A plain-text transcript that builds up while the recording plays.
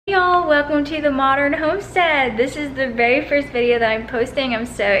welcome to the Modern Homestead. This is the very first video that I'm posting. I'm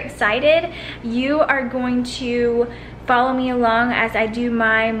so excited. You are going to follow me along as I do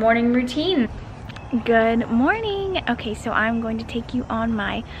my morning routine. Good morning. Okay, so I'm going to take you on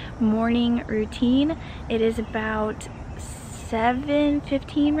my morning routine. It is about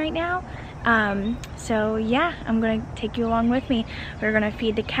 7:15 right now. So yeah, I'm gonna take you along with me. We're gonna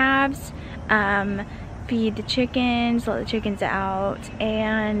feed the calves, feed the chickens, let the chickens out,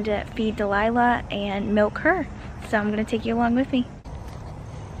 and feed Delilah and milk her. So I'm gonna take you along with me.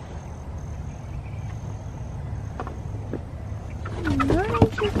 Good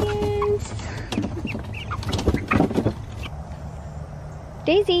morning, chickens.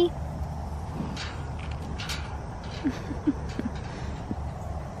 Daisy.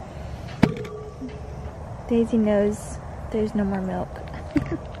 Daisy knows there's no more milk.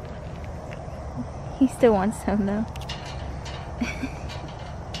 He still wants some though.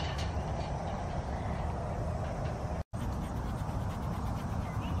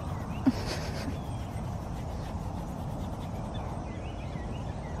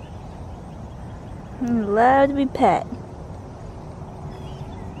 Love to be pet.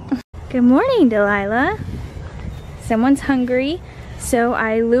 Good morning, Delilah. Someone's hungry, so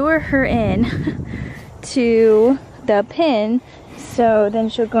I lure her in to the pen, so then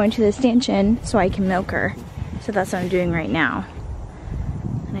she'll go into the stanchion so I can milk her. So that's what I'm doing right now.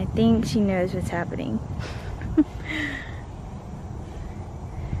 And I think she knows what's happening.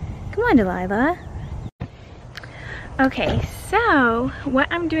 Come on, Delilah. Okay, so what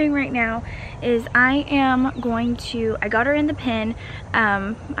I'm doing right now is I got her in the pen.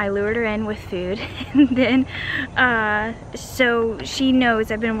 I lured her in with food. And then, so she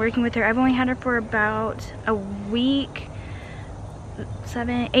knows I've been working with her. I've only had her for about a week,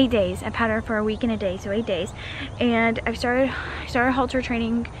 8 days. I've had her for a week and a day, so 8 days. And I've started halter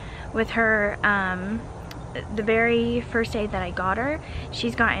training with her the very first day that I got her.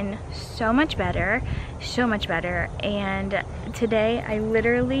 She's gotten so much better, and today I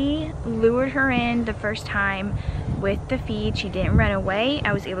literally lured her in the first time with the feed. She didn't run away.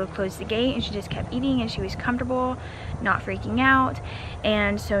 I was able to close the gate and she just kept eating, and she was comfortable, not freaking out.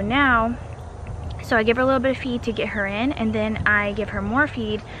 And so now, so I give her a little bit of feed to get her in, and then I give her more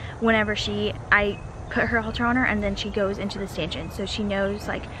feed whenever I put her halter on her, and then she goes into the stanchion. So she knows,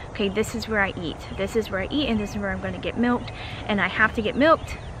 like, okay, this is where I eat. This is where I eat, and this is where I'm going to get milked, and I have to get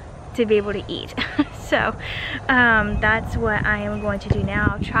milked to be able to eat. So that's what I am going to do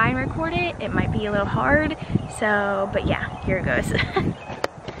now. I'll try and record it. It might be a little hard. So, but yeah, here it goes.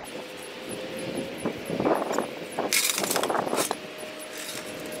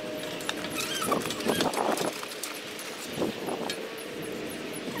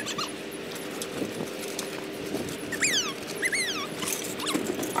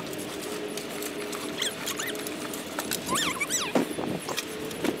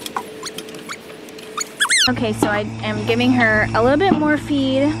 Okay, so I am giving her a little bit more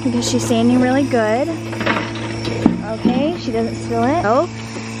feed because she's standing really good. Okay, she doesn't spill it. Oh,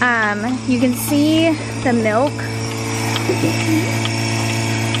 you can see the milk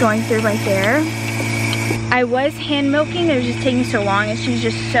going through right there. I was hand milking, it was just taking so long, and she's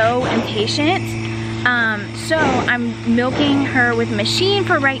just so impatient. So I'm milking her with a machine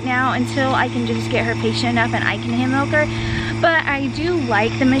for right now until I can just get her patient enough and I can hand milk her. But I do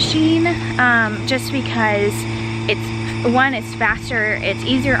like the machine, just because it's faster, it's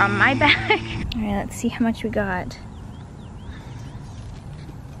easier on my back. All right, let's see how much we got.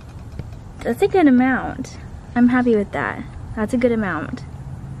 That's a good amount. I'm happy with that. That's a good amount.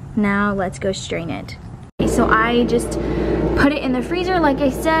 Now let's go strain it. So I just put it in the freezer, like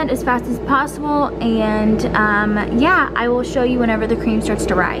I said, as fast as possible, and yeah, I will show you whenever the cream starts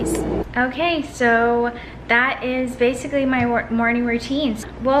to rise. Okay, so that is basically my morning routines.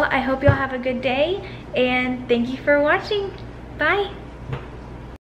 Well, I hope you'll have a good day, and thank you for watching. Bye.